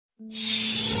So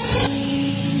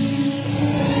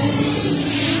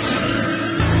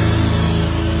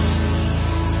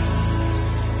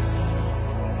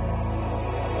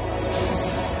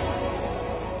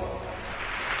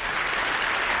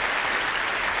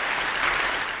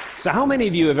how many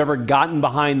of you have ever gotten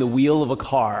behind the wheel of a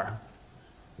car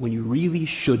when you really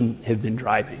shouldn't have been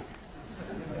driving?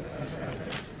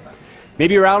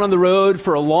 Maybe you're out on the road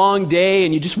for a long day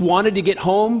and you just wanted to get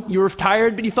home. You were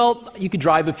tired, but you felt you could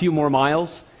drive a few more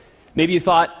miles. Maybe you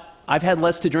thought, I've had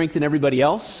less to drink than everybody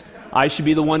else. I should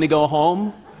be the one to go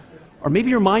home. Or maybe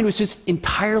your mind was just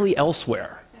entirely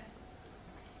elsewhere.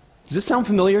 Does this sound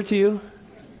familiar to you?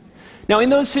 Now, in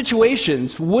those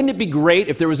situations, wouldn't it be great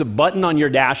if there was a button on your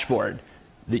dashboard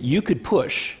that you could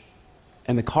push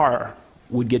and the car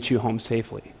would get you home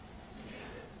safely?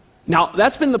 Now,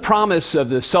 that's been the promise of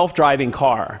the self-driving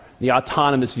car, the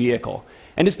autonomous vehicle.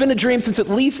 And it's been a dream since at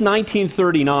least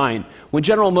 1939, when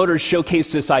General Motors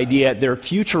showcased this idea at their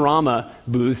Futurama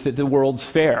booth at the World's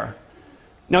Fair.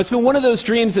 Now, it's been one of those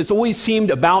dreams that's always seemed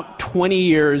about 20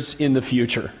 years in the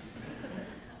future.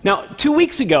 Now, 2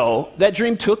 weeks ago, that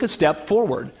dream took a step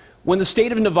forward when the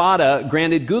state of Nevada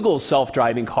granted Google's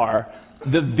self-driving car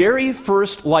the very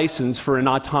first license for an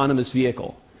autonomous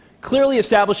vehicle, clearly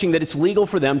establishing that it's legal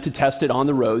for them to test it on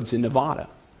the roads in Nevada.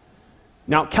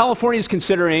 Now, California is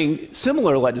considering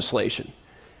similar legislation,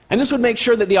 and this would make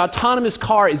sure that the autonomous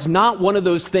car is not one of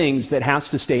those things that has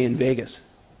to stay in Vegas.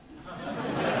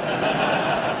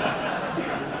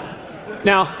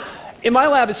 Now, in my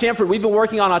lab at Stanford, we've been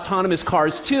working on autonomous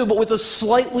cars too, but with a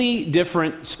slightly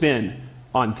different spin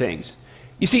on things.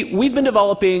 You see, we've been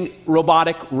developing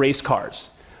robotic race cars,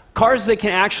 cars that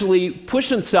can actually push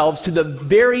themselves to the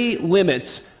very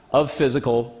limits of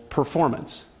physical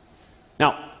performance.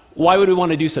 Now, why would we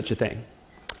want to do such a thing?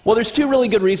 Well, there's two really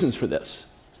good reasons for this.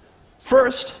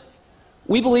 First,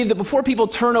 we believe that before people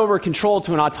turn over control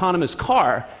to an autonomous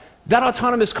car, that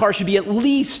autonomous car should be at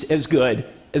least as good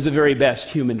as the very best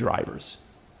human drivers.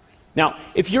 Now,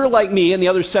 if you're like me and the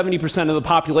other 70% of the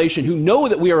population who know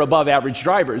that we are above average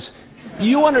drivers,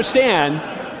 you understand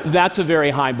that's a very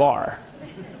high bar.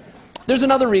 There's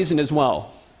another reason as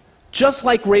well. Just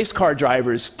like race car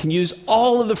drivers can use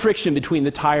all of the friction between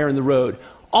the tire and the road,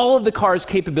 all of the car's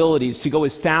capabilities to go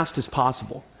as fast as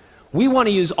possible, we want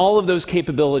to use all of those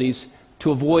capabilities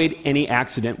to avoid any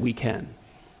accident we can.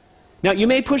 Now, you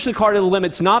may push the car to the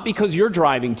limits not because you're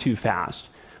driving too fast,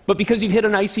 but because you've hit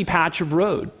an icy patch of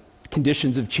road.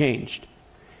 Conditions have changed.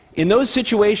 In those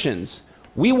situations,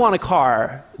 we want a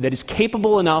car that is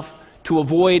capable enough to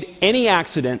avoid any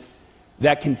accident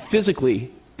that can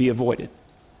physically be avoided.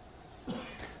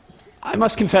 I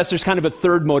must confess there's kind of a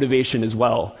third motivation as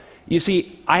well. You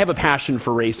see, I have a passion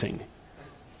for racing.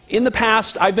 In the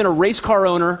past, I've been a race car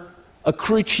owner, a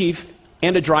crew chief,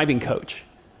 and a driving coach,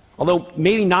 although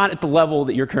maybe not at the level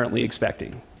that you're currently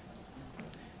expecting.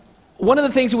 One of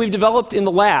the things that we've developed in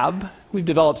the lab, we've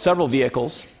developed several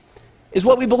vehicles, is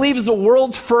what we believe is the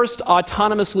world's first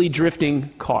autonomously drifting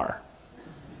car.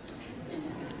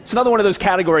 It's another one of those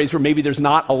categories where maybe there's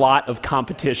not a lot of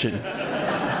competition.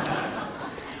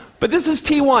 But this is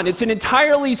P1. It's an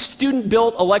entirely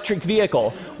student-built electric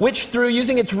vehicle, which through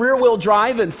using its rear-wheel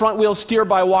drive and front-wheel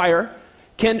steer-by-wire,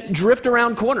 can drift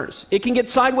around corners. It can get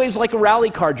sideways like a rally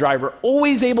car driver,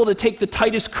 always able to take the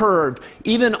tightest curve,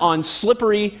 even on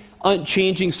slippery,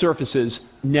 unchanging surfaces,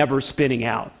 never spinning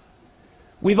out.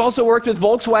 We've also worked with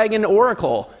Volkswagen and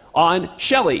Oracle on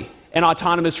Shelley, an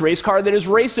autonomous race car that has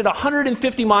raced at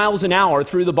 150 miles an hour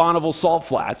through the Bonneville Salt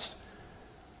Flats,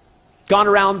 gone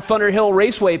around Thunder Hill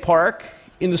Raceway Park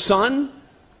in the sun,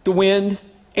 the wind,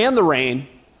 and the rain,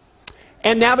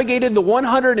 and navigated the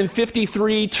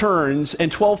 153 turns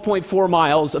and 12.4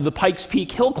 miles of the Pikes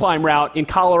Peak hill climb route in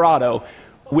Colorado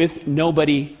with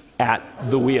nobody at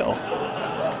the wheel.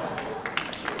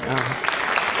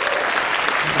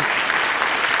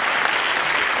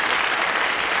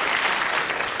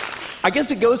 I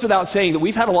guess it goes without saying that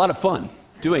we've had a lot of fun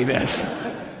doing this.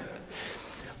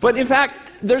 But in fact,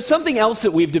 there's something else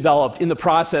that we've developed in the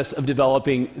process of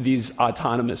developing these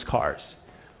autonomous cars.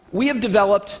 We have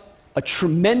developed a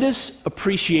tremendous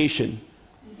appreciation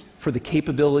for the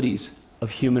capabilities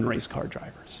of human race car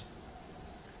drivers.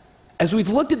 As we've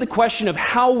looked at the question of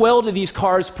how well do these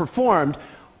cars perform,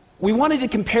 we wanted to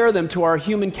compare them to our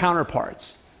human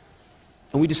counterparts.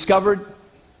 And we discovered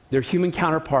their human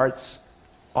counterparts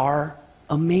are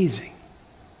amazing.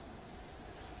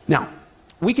 Now,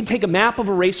 we can take a map of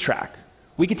a racetrack,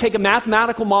 we can take a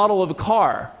mathematical model of a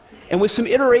car, and with some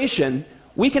iteration,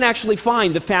 we can actually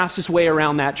find the fastest way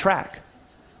around that track.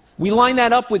 We line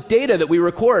that up with data that we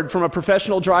record from a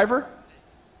professional driver,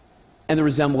 and the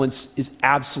resemblance is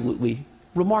absolutely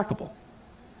remarkable.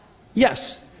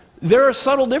 Yes, there are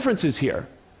subtle differences here,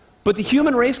 but the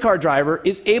human race car driver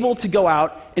is able to go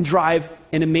out and drive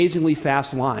an amazingly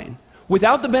fast line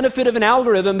without the benefit of an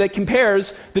algorithm that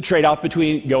compares the trade-off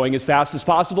between going as fast as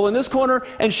possible in this corner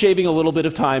and shaving a little bit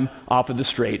of time off of the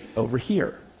straight over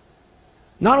here.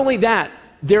 Not only that,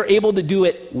 they're able to do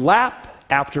it lap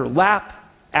after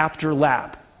lap after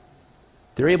lap.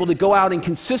 They're able to go out and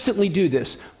consistently do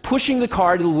this, pushing the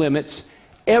car to the limits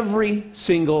every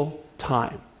single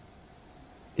time.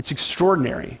 It's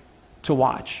extraordinary to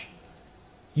watch.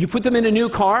 You put them in a new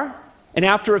car, and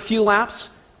after a few laps,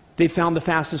 they found the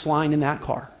fastest line in that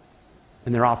car,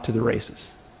 and they're off to the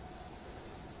races.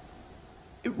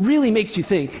 It really makes you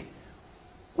think,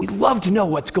 we'd love to know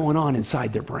what's going on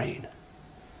inside their brain.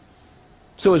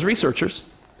 So as researchers,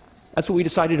 that's what we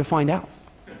decided to find out.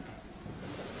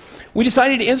 We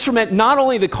decided to instrument not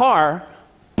only the car,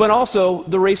 but also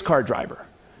the race car driver,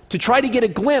 to try to get a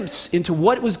glimpse into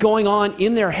what was going on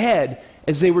in their head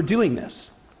as they were doing this.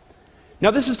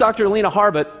 Now, this is Dr. Alina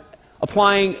Harbutt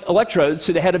applying electrodes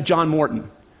to the head of John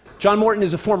Morton. John Morton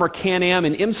is a former Can-Am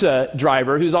and IMSA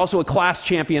driver who's also a class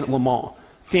champion at Le Mans.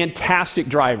 Fantastic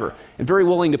driver, and very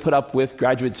willing to put up with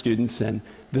graduate students and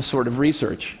this sort of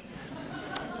research.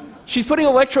 She's putting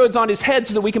electrodes on his head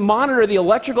so that we can monitor the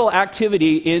electrical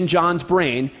activity in John's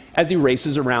brain as he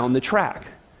races around the track.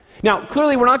 Now,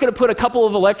 clearly, we're not going to put a couple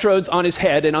of electrodes on his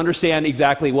head and understand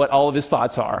exactly what all of his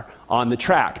thoughts are on the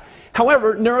track.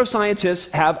 However,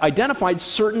 neuroscientists have identified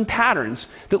certain patterns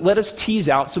that let us tease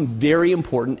out some very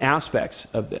important aspects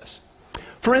of this.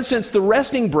 For instance, the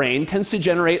resting brain tends to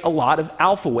generate a lot of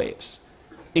alpha waves.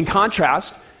 In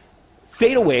contrast,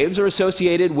 theta waves are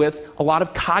associated with a lot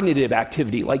of cognitive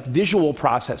activity, like visual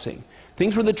processing,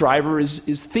 things where the driver is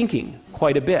thinking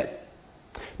quite a bit.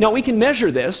 Now, we can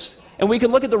measure this, and we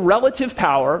can look at the relative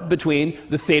power between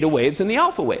the theta waves and the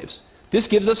alpha waves. This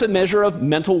gives us a measure of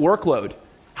mental workload,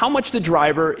 how much the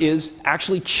driver is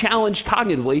actually challenged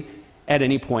cognitively at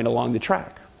any point along the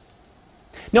track.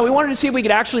 Now, we wanted to see if we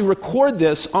could actually record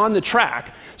this on the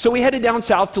track, so we headed down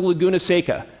south to Laguna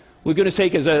Seca. Laguna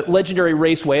Seca is a legendary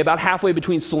raceway about halfway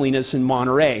between Salinas and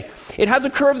Monterey. It has a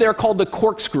curve there called the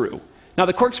corkscrew. Now,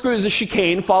 the corkscrew is a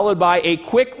chicane followed by a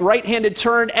quick right-handed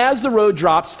turn as the road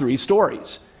drops 3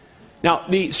 stories. Now,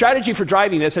 the strategy for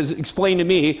driving this, as explained to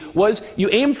me, was you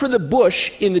aim for the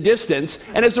bush in the distance,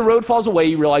 and as the road falls away,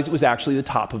 you realize it was actually the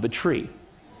top of a tree.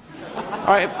 All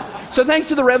right, so thanks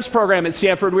to the REVS program at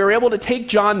Stanford, we were able to take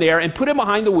John there and put him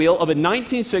behind the wheel of a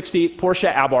 1960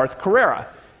 Porsche Abarth Carrera.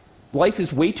 Life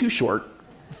is way too short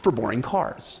for boring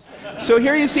cars. So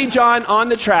here you see John on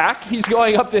the track. He's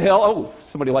going up the hill. Oh,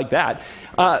 somebody like that.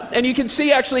 And you can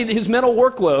see actually his mental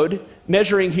workload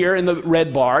measuring here in the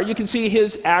red bar. You can see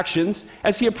his actions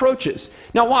as he approaches.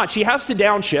 Now watch, he has to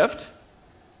downshift,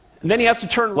 and then he has to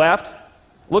turn left,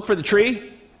 look for the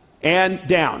tree, and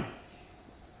down.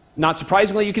 Not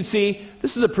surprisingly, you can see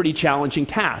this is a pretty challenging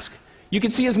task. You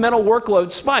can see his mental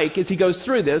workload spike as he goes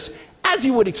through this, as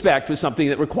you would expect with something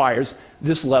that requires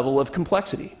this level of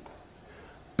complexity.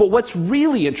 But what's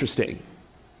really interesting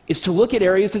is to look at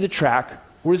areas of the track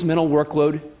where his mental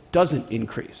workload doesn't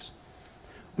increase.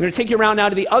 I'm going to take you around now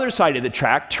to the other side of the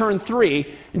track, turn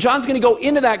 3, and John's going to go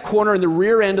into that corner and the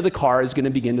rear end of the car is going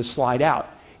to begin to slide out.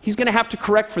 He's going to have to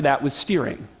correct for that with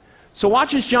steering. So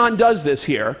watch as John does this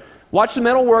here. Watch the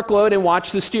mental workload and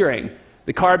watch the steering.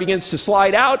 The car begins to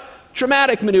slide out,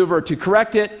 dramatic maneuver to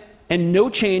correct it, and no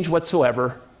change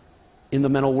whatsoever in the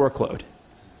mental workload.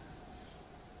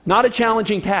 Not a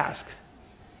challenging task.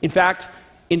 In fact,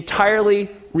 entirely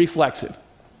reflexive.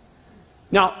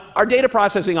 Now, our data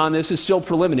processing on this is still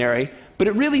preliminary, but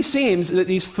it really seems that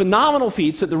these phenomenal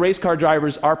feats that the race car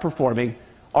drivers are performing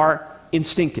are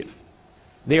instinctive.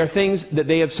 They are things that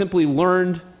they have simply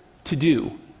learned to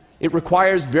do. It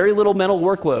requires very little mental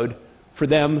workload for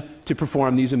them to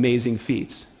perform these amazing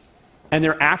feats. And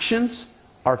their actions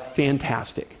are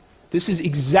fantastic. This is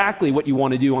exactly what you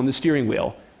want to do on the steering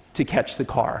wheel to catch the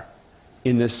car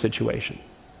in this situation.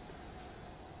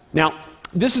 Now,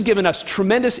 this has given us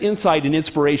tremendous insight and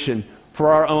inspiration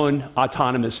for our own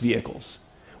autonomous vehicles.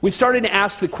 We started to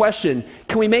ask the question,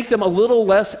 can we make them a little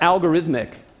less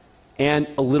algorithmic and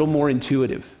a little more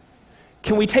intuitive?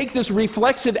 Can we take this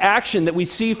reflexive action that we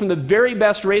see from the very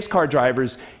best race car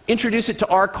drivers, introduce it to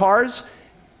our cars,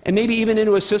 and maybe even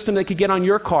into a system that could get on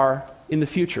your car in the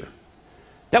future?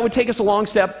 That would take us a long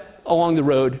step along the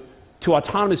road to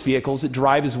autonomous vehicles that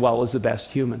drive as well as the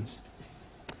best humans.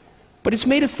 But it's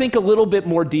made us think a little bit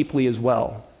more deeply as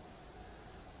well.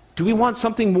 Do we want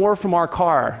something more from our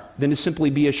car than to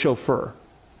simply be a chauffeur?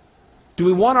 Do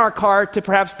we want our car to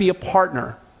perhaps be a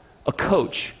partner, a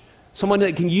coach, someone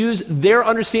that can use their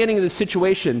understanding of the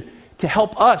situation to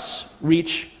help us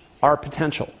reach our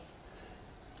potential?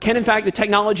 Can, in fact, the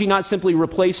technology not simply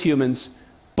replace humans,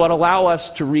 but allow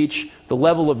us to reach the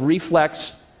level of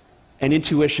reflex and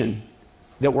intuition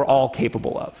that we're all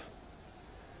capable of?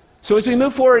 So as we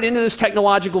move forward into this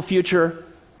technological future,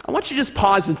 I want you to just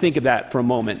pause and think of that for a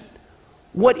moment.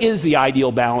 What is the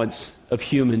ideal balance of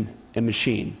human and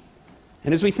machine?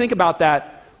 And as we think about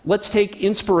that, let's take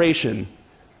inspiration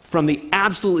from the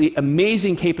absolutely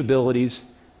amazing capabilities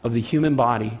of the human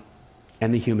body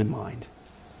and the human mind.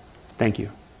 Thank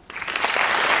you.